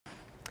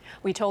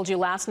We told you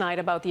last night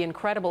about the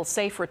incredible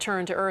safe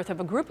return to Earth of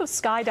a group of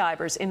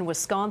skydivers in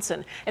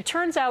Wisconsin. It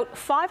turns out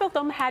 5 of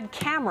them had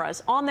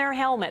cameras on their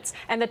helmets,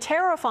 and the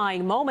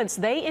terrifying moments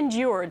they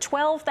endured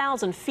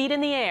 12,000 feet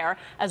in the air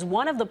as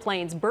one of the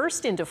planes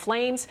burst into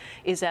flames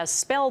is as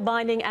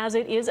spellbinding as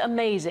it is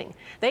amazing.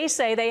 They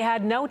say they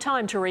had no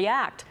time to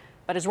react,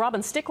 but as Robin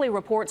Stickley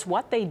reports,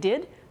 what they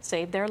did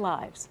saved their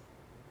lives.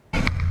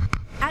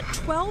 At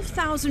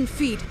 12,000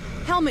 feet,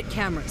 helmet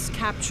cameras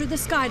capture the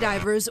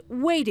skydivers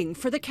waiting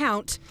for the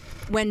count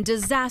when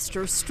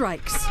disaster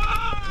strikes.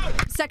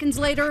 Seconds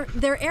later,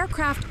 their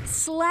aircraft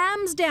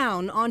slams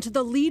down onto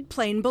the lead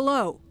plane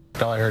below.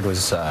 All I heard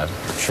was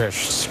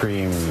Trish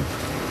scream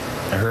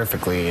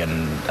horrifically,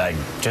 and I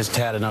just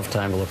had enough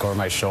time to look over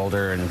my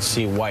shoulder and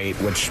see white,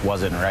 which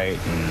wasn't right,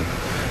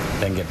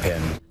 and then get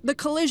pinned. The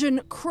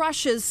collision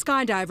crushes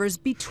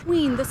skydivers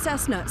between the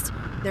Cessnas.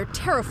 They're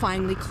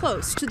terrifyingly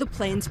close to the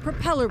plane's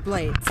propeller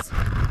blades.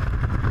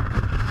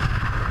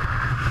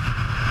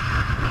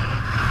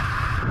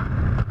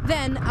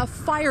 Then a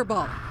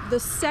fireball. The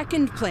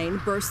second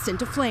plane bursts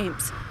into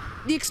flames.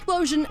 The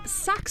explosion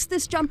sucks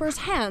this jumper's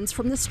hands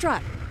from the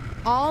strut.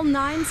 All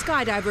 9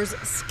 skydivers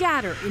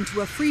scatter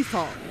into a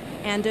freefall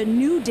and a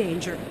new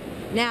danger.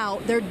 Now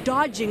they're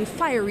dodging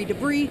fiery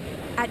debris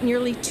at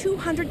nearly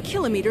 200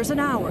 kilometers an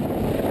hour.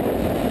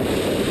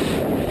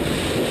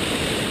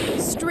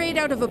 Straight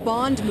out of a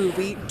Bond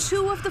movie,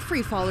 2 of the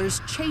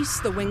freefallers chase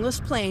the wingless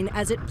plane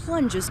as it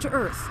plunges to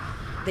Earth.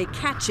 They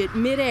catch it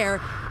midair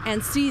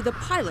and see the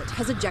pilot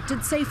has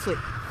ejected safely.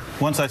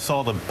 Once I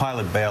saw the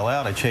pilot bail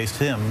out, I chased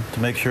him to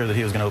make sure that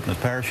he was going to open his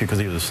parachute because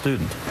he was a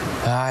student.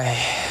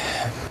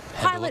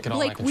 Pilot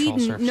Blake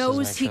Whedon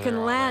knows he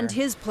can land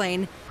his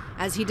plane.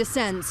 As he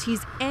descends,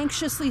 he's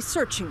anxiously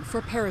searching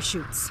for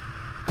parachutes.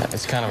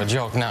 It's kind of a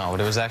joke now, but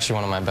it was actually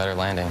one of my better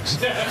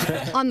landings.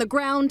 On the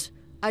ground,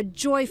 a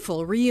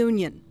joyful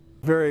reunion.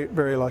 Very,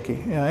 very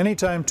lucky. Yeah,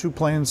 anytime 2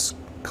 planes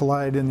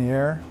collide in the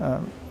air,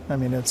 I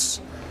mean, it's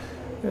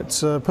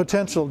a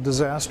potential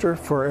disaster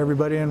for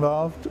everybody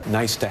involved.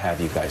 Nice to have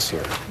you guys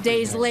here.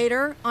 Days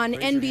later, on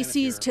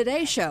NBC's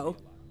Today Show.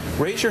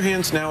 Raise your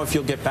hands now if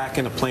you'll get back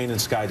in a plane and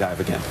skydive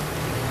again.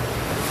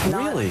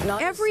 Really?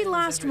 Every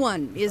last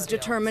one is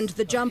determined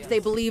the jump they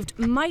believed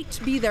might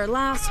be their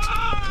last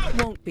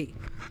won't be.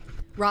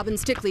 Robin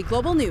Stickley,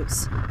 Global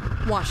News,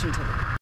 Washington.